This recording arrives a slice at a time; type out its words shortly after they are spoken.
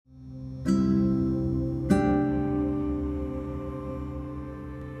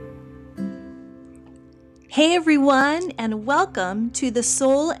Hey everyone, and welcome to the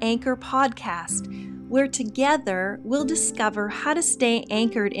Soul Anchor Podcast, where together we'll discover how to stay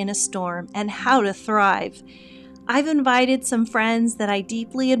anchored in a storm and how to thrive. I've invited some friends that I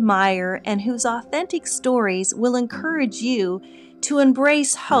deeply admire and whose authentic stories will encourage you to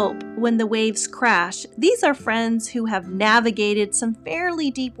embrace hope when the waves crash. These are friends who have navigated some fairly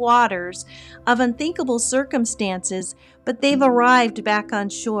deep waters of unthinkable circumstances, but they've arrived back on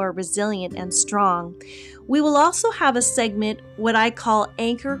shore resilient and strong. We will also have a segment, what I call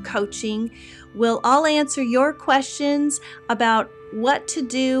anchor coaching. I'll answer your questions about what to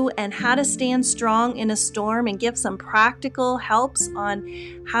do and how to stand strong in a storm and give some practical helps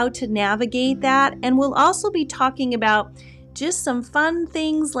on how to navigate that. And we'll also be talking about just some fun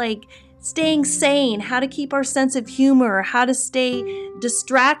things like staying sane, how to keep our sense of humor, how to stay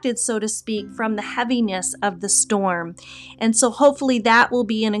distracted, so to speak, from the heaviness of the storm. And so hopefully that will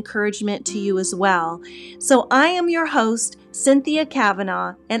be an encouragement to you as well. So I am your host, Cynthia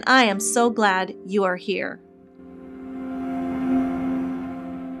Kavanaugh, and I am so glad you are here.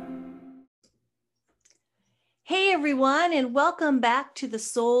 Hey everyone, and welcome back to the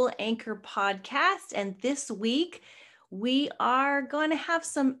Soul Anchor Podcast. And this week we are going to have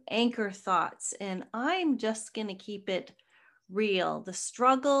some anchor thoughts, and I'm just going to keep it real. The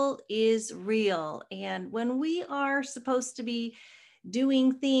struggle is real. And when we are supposed to be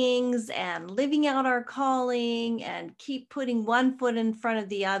doing things and living out our calling and keep putting one foot in front of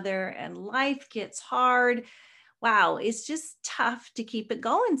the other, and life gets hard, wow, it's just tough to keep it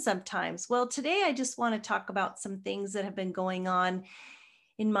going sometimes. Well, today I just want to talk about some things that have been going on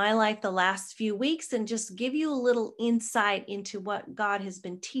in my life the last few weeks and just give you a little insight into what God has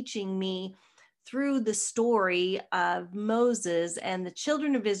been teaching me through the story of Moses and the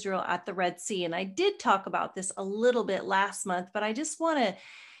children of Israel at the Red Sea. And I did talk about this a little bit last month, but I just want to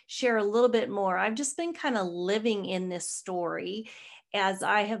share a little bit more. I've just been kind of living in this story as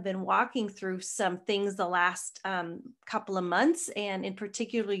I have been walking through some things the last couple of months. And in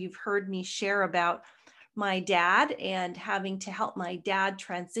particular, you've heard me share about my dad and having to help my dad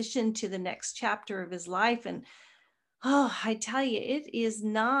transition to the next chapter of his life. And oh, I tell you, it is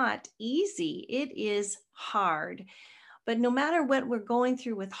not easy. It is hard. But no matter what we're going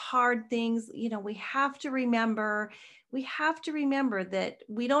through with hard things, we have to remember that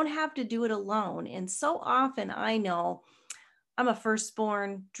we don't have to do it alone. And so often I know I'm a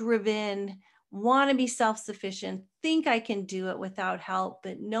firstborn, driven, want to be self-sufficient, think I can do it without help,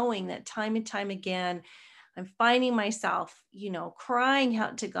 but knowing that time and time again, I'm finding myself, crying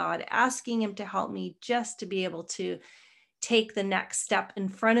out to God, asking Him to help me just to be able to take the next step in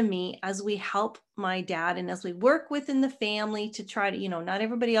front of me as we help my dad and as we work within the family to try to, not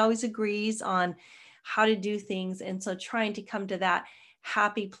everybody always agrees on how to do things. And so trying to come to that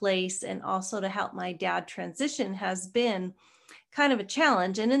happy place and also to help my dad transition has been kind of a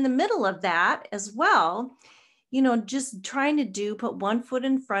challenge. And in the middle of that as well, just trying to put one foot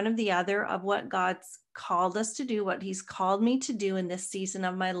in front of the other of what God's called us to do, what He's called me to do in this season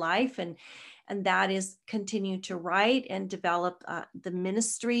of my life. And that is continue to write and develop the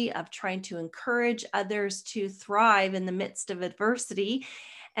ministry of trying to encourage others to thrive in the midst of adversity.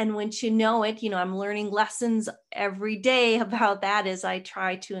 And once you know it, I'm learning lessons every day about that as I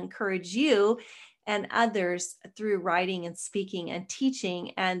try to encourage you and others through writing and speaking and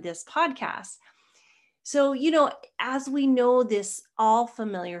teaching and this podcast. So, as we know this all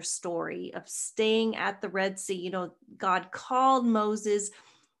familiar story of staying at the Red Sea, God called Moses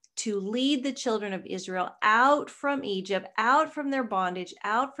to lead the children of Israel out from Egypt, out from their bondage,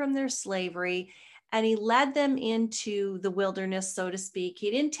 out from their slavery, and He led them into the wilderness, so to speak. He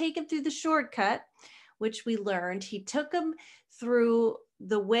didn't take them through the shortcut, which we learned. He took them through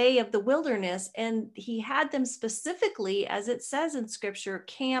the way of the wilderness, and He had them specifically, as it says in Scripture,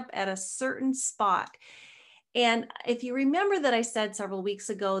 camp at a certain spot. And if you remember that I said several weeks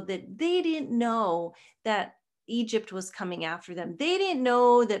ago that they didn't know that Egypt was coming after them. They didn't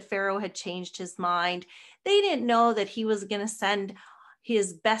know that Pharaoh had changed his mind. They didn't know that he was going to send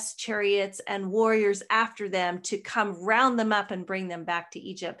his best chariots and warriors after them to come round them up and bring them back to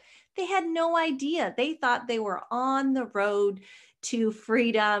Egypt. They had no idea. They thought they were on the road to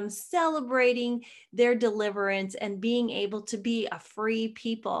freedom, celebrating their deliverance and being able to be a free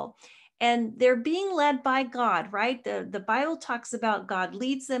people. And they're being led by God, right? The Bible talks about God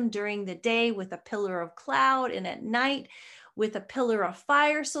leads them during the day with a pillar of cloud and at night with a pillar of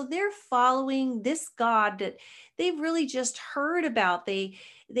fire. So they're following this God that they've really just heard about. They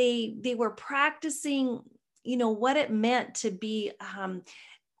were practicing, what it meant to be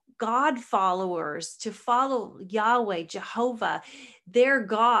God followers, to follow Yahweh, Jehovah, their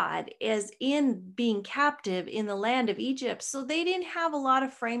God, as in being captive in the land of Egypt. So they didn't have a lot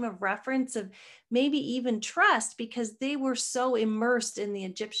of frame of reference of maybe even trust, because they were so immersed in the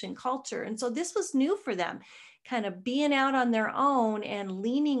Egyptian culture. And so this was new for them, kind of being out on their own and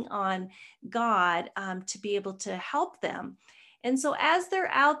leaning on God to be able to help them. And so as they're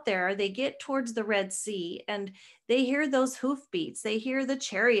out there, they get towards the Red Sea and they hear those hoofbeats, they hear the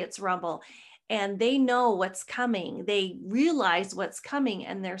chariots rumble, and they know what's coming. They realize what's coming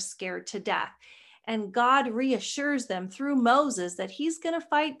and they're scared to death. And God reassures them through Moses that he's going to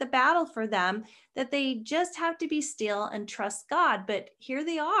fight the battle for them, that they just have to be still and trust God. But here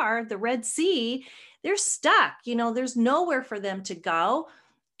they are, the Red Sea, they're stuck. There's nowhere for them to go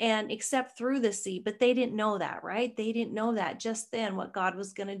and except through the sea. But they didn't know that, right? They didn't know that just then what God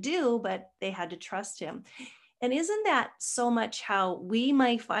was going to do, but they had to trust him. And isn't that so much how we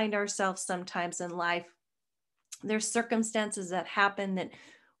might find ourselves sometimes in life? There's circumstances that happen that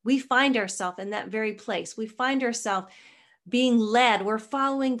we find ourselves in that very place. We find ourselves being led. We're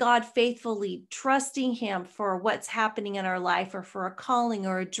following God faithfully, trusting him for what's happening in our life, or for a calling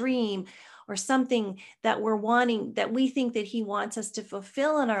or a dream or something that we're wanting, that we think that he wants us to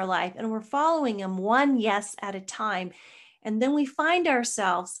fulfill in our life. And we're following him one yes at a time. And then we find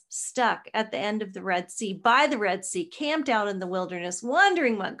ourselves stuck at the end of the Red Sea, by the Red Sea, camped out in the wilderness,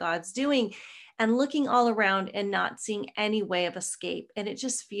 wondering what God's doing and looking all around and not seeing any way of escape. And it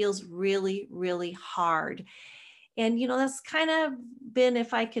just feels really, really hard. And, that's kind of been,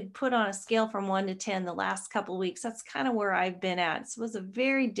 if I could put on a scale from 1 to 10 the last couple of weeks, that's kind of where I've been at. So it was a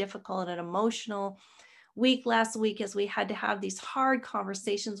very difficult and emotional week last week, as we had to have these hard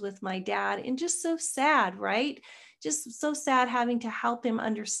conversations with my dad, and just so sad, right? Just so sad having to help him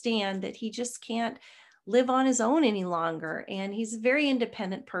understand that he just can't live on his own any longer. And he's a very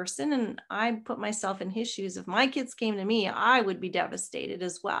independent person. And I put myself in his shoes. If my kids came to me, I would be devastated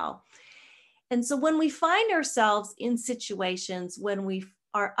as well. And so when we find ourselves in situations when we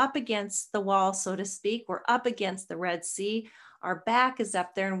are up against the wall, so to speak, we're up against the Red Sea, our back is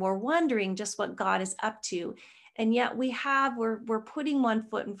up there, and we're wondering just what God is up to. And yet we're putting one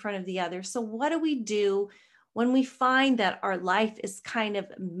foot in front of the other. So what do we do when we find that our life is kind of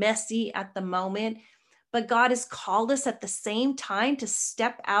messy at the moment, but God has called us at the same time to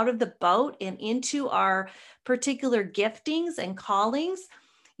step out of the boat and into our particular giftings and callings?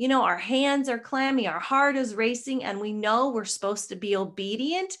 Our hands are clammy, our heart is racing, and we know we're supposed to be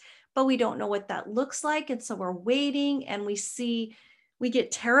obedient, but we don't know what that looks like. And so we're waiting, and we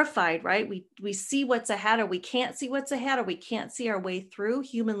get terrified, right? We see what's ahead, or we can't see what's ahead, or we can't see our way through,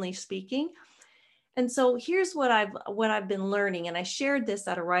 humanly speaking. And so here's what I've been learning. And I shared this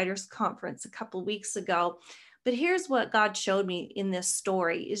at a writers' conference a couple of weeks ago. But here's what God showed me in this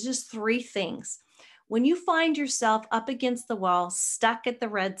story is just 3 things. When you find yourself up against the wall, stuck at the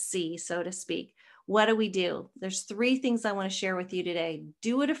Red Sea, so to speak, what do? There's 3 things I want to share with you today.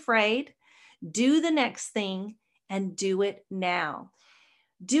 Do it afraid, do the next thing, and do it now.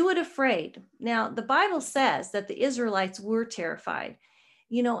 Do it afraid. Now, the Bible says that the Israelites were terrified,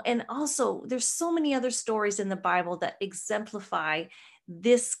 and also there's so many other stories in the Bible that exemplify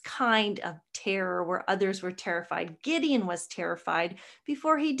this kind of terror where others were terrified. Gideon was terrified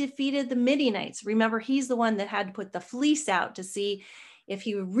before he defeated the Midianites. Remember, he's the one that had to put the fleece out to see if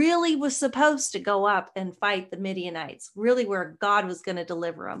he really was supposed to go up and fight the Midianites, really where God was going to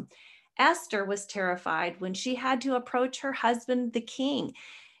deliver him. Esther was terrified when she had to approach her husband, the king.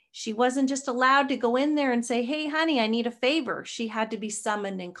 She wasn't just allowed to go in there and say, "Hey, honey, I need a favor." She had to be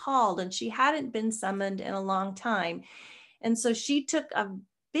summoned and called, and she hadn't been summoned in a long time. And so she took a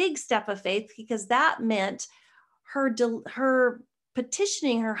big step of faith, because that meant her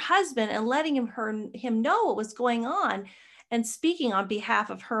petitioning her husband and letting him know what was going on and speaking on behalf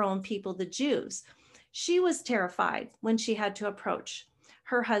of her own people, the Jews. She was terrified when she had to approach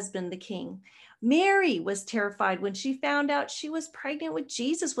her husband, the king. Mary was terrified when she found out she was pregnant with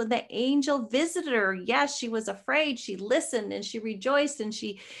Jesus, when the angel visited her. Yes, she was afraid. She listened and she rejoiced, and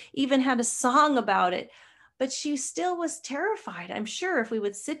she even had a song about it. But she still was terrified. I'm sure if we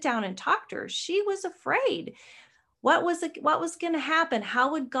would sit down and talk to her, she was afraid. What was going to happen?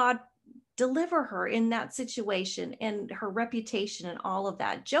 How would God deliver her in that situation, and her reputation and all of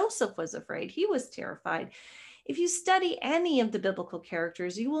that? Joseph was afraid. He was terrified. If you study any of the biblical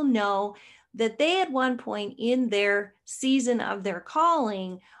characters, you will know that they at one point in their season of their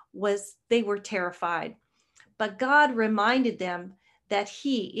calling they were terrified. But God reminded them that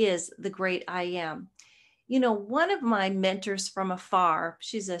he is the great I am. One of my mentors from afar,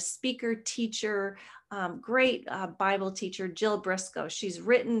 she's a speaker, teacher, great Bible teacher, Jill Briscoe. She's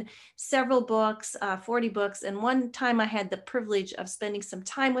written several books, 40 books. And one time I had the privilege of spending some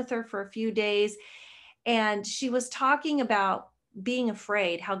time with her for a few days. And she was talking about being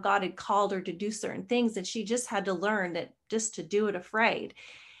afraid, how God had called her to do certain things. And she just had to learn that just to do it afraid.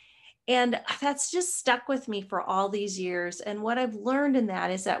 And that's just stuck with me for all these years. And what I've learned in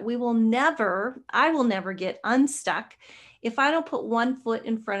that is that I will never get unstuck if I don't put one foot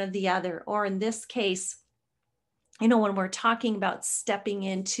in front of the other, or in this case, when we're talking about stepping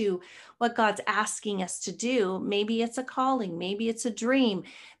into what God's asking us to do, maybe it's a calling, maybe it's a dream,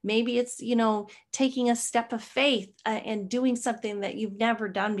 maybe it's, taking a step of faith and doing something that you've never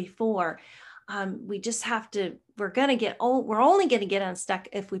done before. We just have to, we're only going to get unstuck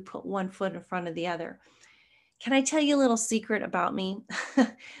if we put one foot in front of the other. Can I tell you a little secret about me?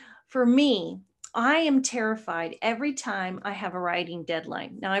 For me, I am terrified every time I have a writing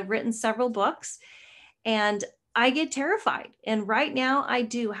deadline. Now, I've written several books and I get terrified. And right now I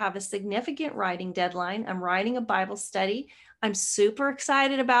do have a significant writing deadline. I'm writing a Bible study. I'm super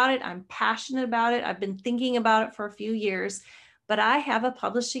excited about it. I'm passionate about it. I've been thinking about it for a few years, but I have a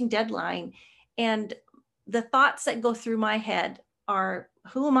publishing deadline. And the thoughts that go through my head are,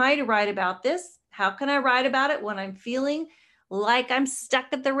 who am I to write about this? How can I write about it when I'm feeling like I'm stuck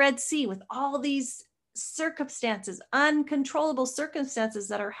at the Red Sea with all these circumstances, uncontrollable circumstances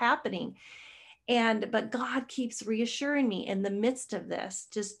that are happening? But God keeps reassuring me in the midst of this,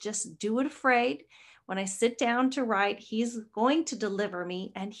 just do it afraid. When I sit down to write, he's going to deliver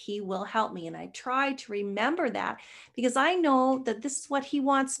me and he will help me. And I try to remember that because I know that this is what he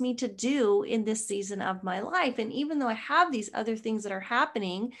wants me to do in this season of my life. And even though I have these other things that are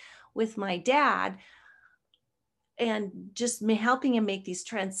happening with my dad, and just me helping him make these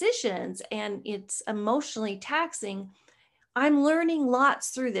transitions, and it's emotionally taxing, I'm learning lots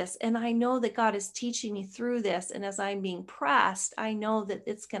through this. And I know that God is teaching me through this. And as I'm being pressed, I know that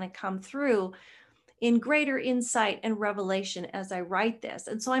it's going to come through in greater insight and revelation as I write this.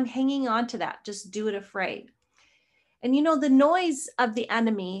 And so I'm hanging on to that. Just do it afraid. And the noise of the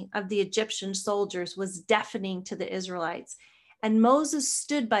enemy, of the Egyptian soldiers, was deafening to the Israelites. And Moses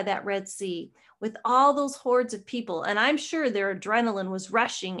stood by that Red Sea with all those hordes of people. And I'm sure their adrenaline was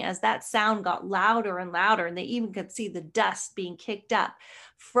rushing as that sound got louder and louder. And they even could see the dust being kicked up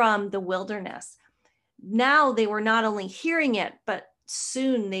from the wilderness. Now they were not only hearing it, but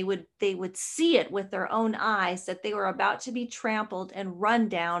soon they would see it with their own eyes, that they were about to be trampled and run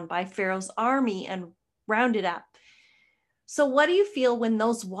down by Pharaoh's army and rounded up. So what do you feel when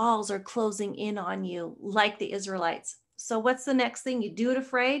those walls are closing in on you like the Israelites? So what's the next thing? You do it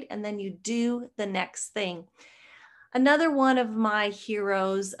afraid, and then you do the next thing. Another one of my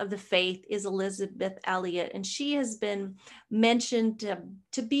heroes of the faith is Elisabeth Elliot, and she has been mentioned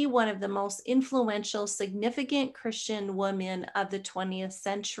to be one of the most influential, significant Christian women of the 20th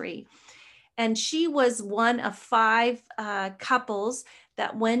century. And she was one of 5 couples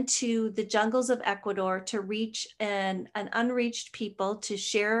that went to the jungles of Ecuador to reach an unreached people, to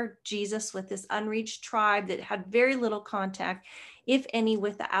share Jesus with this unreached tribe that had very little contact, if any,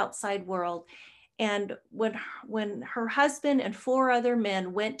 with the outside world. And when her husband and 4 other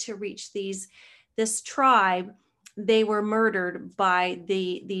men went to reach this tribe, they were murdered by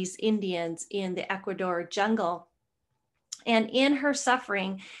these Indians in the Ecuador jungle. And in her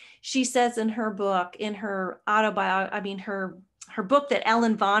suffering, she says in her book, in her autobiography, her book that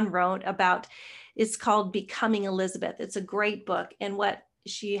Ellen Vaughn wrote about, it's called Becoming Elizabeth. It's a great book. And what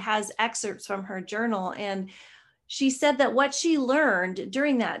she has excerpts from her journal. And she said that what she learned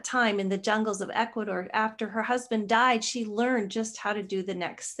during that time in the jungles of Ecuador, after her husband died, she learned just how to do the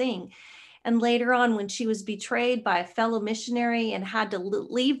next thing. And later on, when she was betrayed by a fellow missionary and had to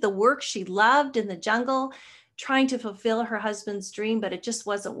leave the work she loved in the jungle, trying to fulfill her husband's dream, but it just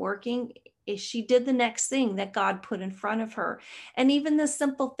wasn't working, she did the next thing that God put in front of her. And even the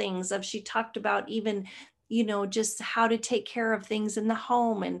simple things of, she talked about even, just how to take care of things in the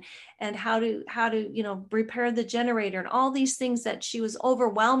home, and how to repair the generator, and all these things that she was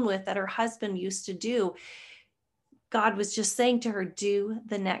overwhelmed with that her husband used to do. God was just saying to her, do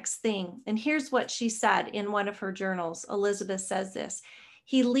the next thing. And here's what she said in one of her journals. Elizabeth says this: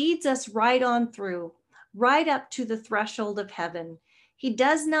 he leads us right on through, right up to the threshold of heaven. He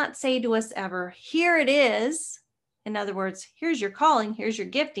does not say to us ever, here it is. In other words, here's your calling, here's your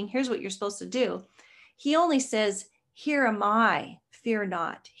gifting, here's what you're supposed to do. He only says, here am I, fear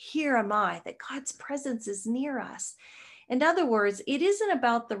not. Here am I, that God's presence is near us. In other words, it isn't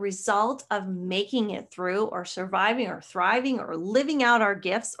about the result of making it through, or surviving, or thriving, or living out our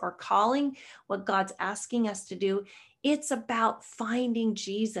gifts, or calling what God's asking us to do. It's about finding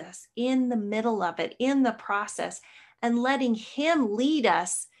Jesus in the middle of it, in the process, and letting him lead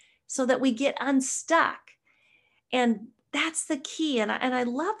us so that we get unstuck. And that's the key. And I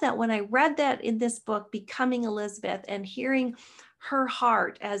love that when I read that in this book, Becoming Elizabeth, and hearing her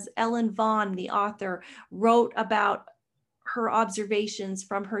heart, as Ellen Vaughn, the author, wrote about her observations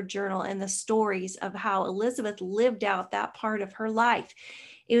from her journal and the stories of how Elizabeth lived out that part of her life.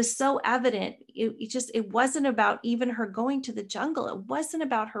 It was so evident. It wasn't about even her going to the jungle. It wasn't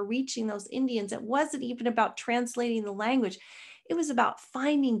about her reaching those Indians. It wasn't even about translating the language. It was about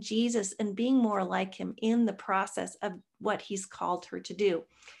finding Jesus and being more like him in the process of what he's called her to do.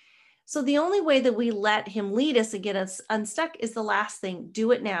 So the only way that we let him lead us and get us unstuck is the last thing: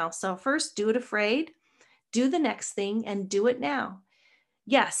 do it now. So first, do it afraid, do the next thing, and do it now.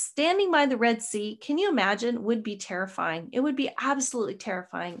 Yes, standing by the Red Sea, can you imagine, would be terrifying. It would be absolutely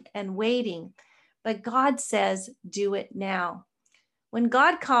terrifying, and waiting. But God says, do it now. When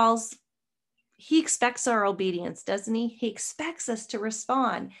God calls, he expects our obedience, doesn't he? He expects us to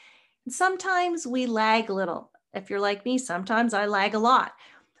respond. And sometimes we lag a little. If you're like me, sometimes I lag a lot.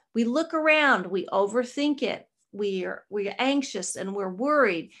 We look around, we overthink it. We're anxious and we're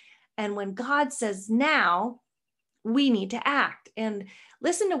worried. And when God says now, we need to act. And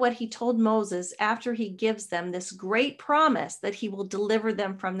listen to what he told Moses after he gives them this great promise that he will deliver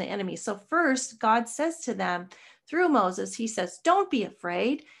them from the enemy. So first, God says to them through Moses, he says, don't be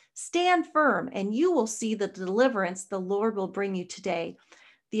afraid, stand firm, and you will see the deliverance the Lord will bring you today.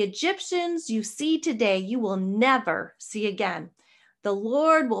 The Egyptians you see today, you will never see again. The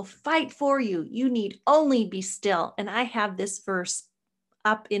Lord will fight for you. You need only be still. And I have this verse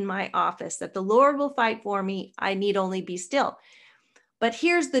up in my office, that the Lord will fight for me. I need only be still. But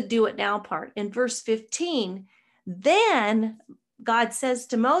here's the do it now part. In verse 15, then God says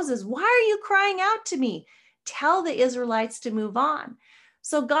to Moses, why are you crying out to me? Tell the Israelites to move on.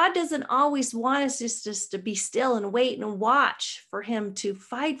 So God doesn't always want us just to be still and wait and watch for him to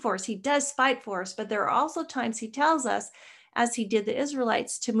fight for us. He does fight for us, but there are also times he tells us, as he did the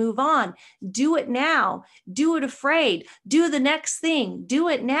Israelites, to move on. Do it now. Do it afraid. Do the next thing. Do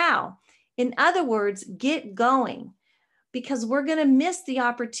it now. In other words, get going, because we're going to miss the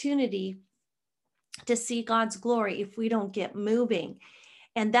opportunity to see God's glory if we don't get moving.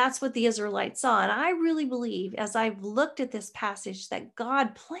 And that's what the Israelites saw. And I really believe, as I've looked at this passage, that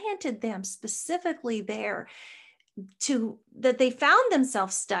God planted them specifically there that they found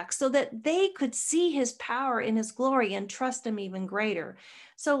themselves stuck so that they could see his power in his glory and trust him even greater.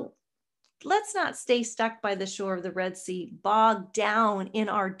 So let's not stay stuck by the shore of the Red Sea, bogged down in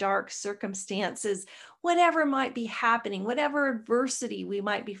our dark circumstances, whatever might be happening, whatever adversity we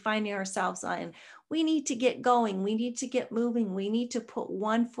might be finding ourselves in. We need to get going. We need to get moving. We need to put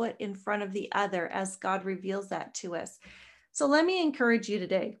one foot in front of the other as God reveals that to us. So let me encourage you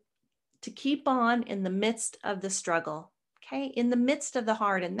today to keep on in the midst of the struggle, okay? In the midst of the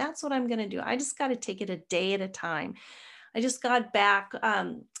hard. And that's what I'm going to do. I just got to take it a day at a time. I just got back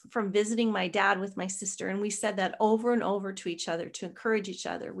from visiting my dad with my sister, and we said that over and over to each other to encourage each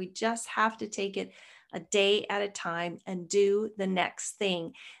other. We just have to take it a day at a time and do the next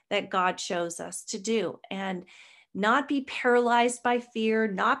thing that God shows us to do, and not be paralyzed by fear,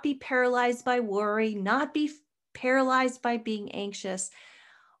 not be paralyzed by worry, not be paralyzed by being anxious,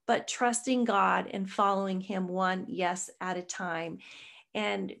 but trusting God and following him one yes at a time.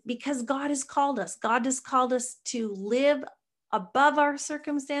 And because God has called us to live above our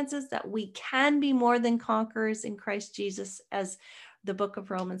circumstances, that we can be more than conquerors in Christ Jesus, as the book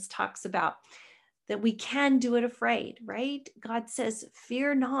of Romans talks about, that we can do it afraid, right? God says,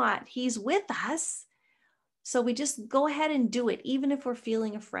 fear not, he's with us. So we just go ahead and do it, even if we're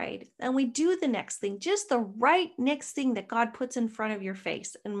feeling afraid. And we do the next thing, just the right next thing that God puts in front of your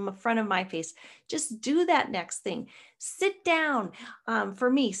face, in front of my face. Just do that next thing. Sit down. For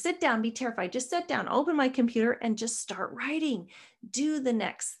me, sit down, be terrified. Just sit down, open my computer and just start writing. Do the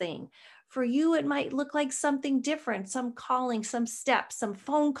next thing. For you, it might look like something different, some calling, some steps, some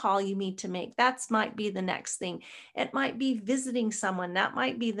phone call you need to make. That might be the next thing. It might be visiting someone. That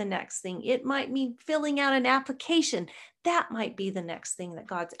might be the next thing. It might be filling out an application. That might be the next thing that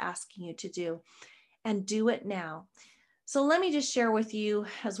God's asking you to do. And do it now. So let me just share with you,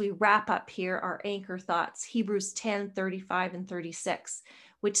 as we wrap up here, our anchor thoughts, Hebrews 10:35 and 36,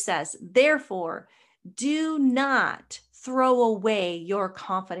 which says, therefore, do not throw away your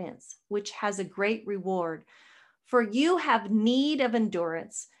confidence, which has a great reward. For you have need of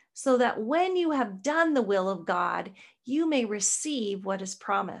endurance, so that when you have done the will of God, you may receive what is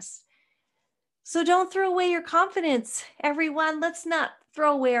promised. So don't throw away your confidence, everyone. Let's not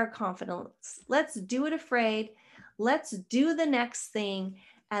throw away our confidence. Let's do it afraid. Let's do the next thing,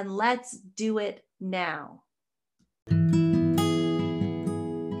 and let's do it now.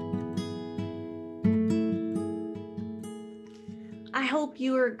 I hope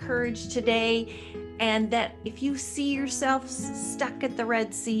you are encouraged today, and that if you see yourself stuck at the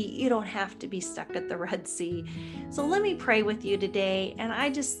Red Sea, you don't have to be stuck at the Red Sea. So let me pray with you today. And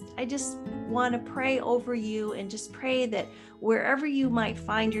I just want to pray over you and just pray that wherever you might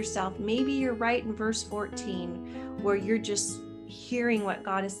find yourself, maybe you're right in verse 14, where you're just hearing what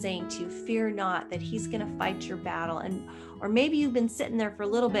God is saying to you. Fear not, that He's going to fight your battle. Or maybe you've been sitting there for a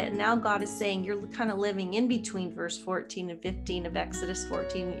little bit, and now God is saying you're kind of living in between verse 14 and 15 of Exodus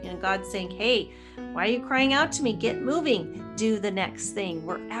 14. And God's saying, hey, why are you crying out to me? Get moving. Do the next thing.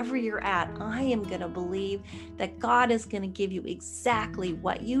 Wherever you're at, I am going to believe that God is going to give you exactly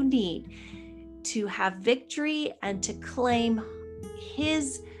what you need to have victory and to claim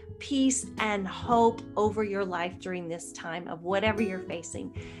His peace and hope over your life during this time of whatever you're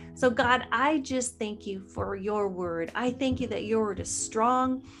facing. So God, I just thank you for your word. I thank you that your word is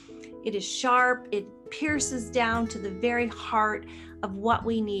strong, it is sharp, it pierces down to the very heart of what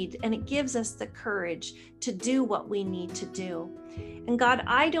we need, and it gives us the courage to do what we need to do. And God,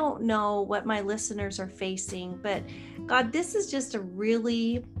 I don't know what my listeners are facing, but God, this is just a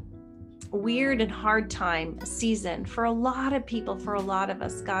really weird and hard season for a lot of people, for a lot of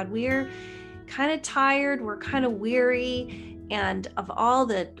us. God, we're kind of tired, we're kind of weary, and of all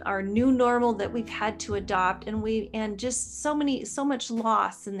our new normal that we've had to adopt, and just so much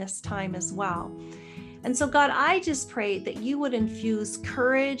loss in this time as well. And so God, I just pray that you would infuse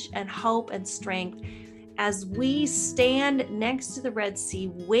courage and hope and strength as we stand next to the Red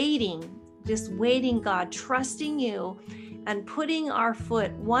Sea, just waiting, God, trusting you and putting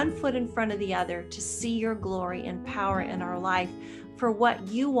one foot in front of the other to see your glory and power in our life for what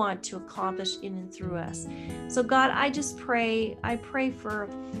you want to accomplish in and through us. So God, I pray for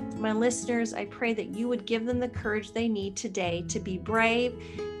my listeners. I pray that you would give them the courage they need today to be brave,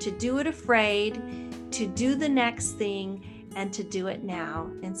 to do it afraid, to do the next thing, and to do it now.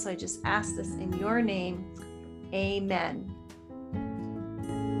 And so I just ask this in your name. Amen.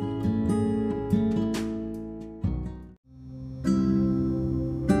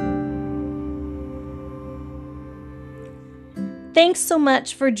 Thanks so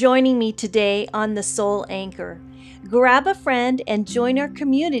much for joining me today on The Soul Anchor. Grab a friend and join our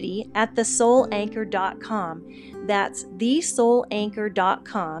community at thesoulanchor.com. That's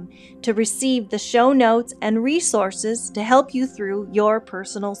thesoulanchor.com to receive the show notes and resources to help you through your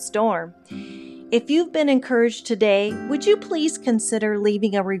personal storm. If you've been encouraged today, would you please consider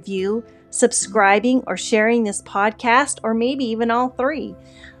leaving a review, subscribing, or sharing this podcast, or maybe even all three?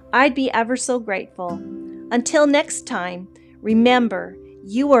 I'd be ever so grateful. Until next time, remember,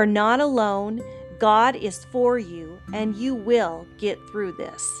 you are not alone. God is for you, and you will get through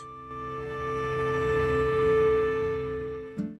this.